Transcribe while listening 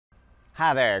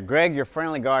Hi there, Greg, your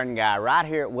friendly garden guy, right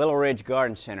here at Willow Ridge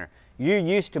Garden Center. You're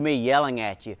used to me yelling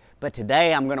at you, but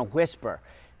today I'm going to whisper.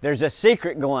 There's a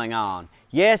secret going on.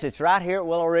 Yes, it's right here at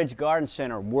Willow Ridge Garden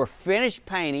Center. We're finished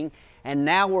painting and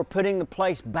now we're putting the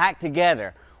place back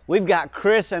together. We've got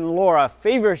Chris and Laura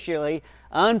feverishly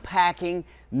unpacking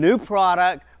new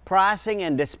product, pricing,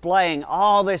 and displaying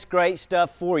all this great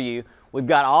stuff for you. We've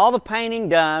got all the painting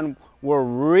done. We're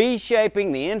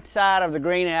reshaping the inside of the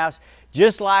greenhouse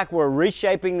just like we're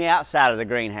reshaping the outside of the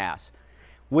greenhouse.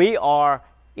 We are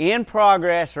in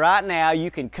progress right now. You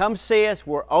can come see us.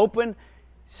 We're open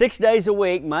 6 days a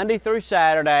week, Monday through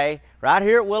Saturday, right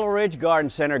here at Willow Ridge Garden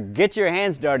Center. Get your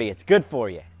hands dirty. It's good for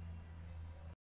you.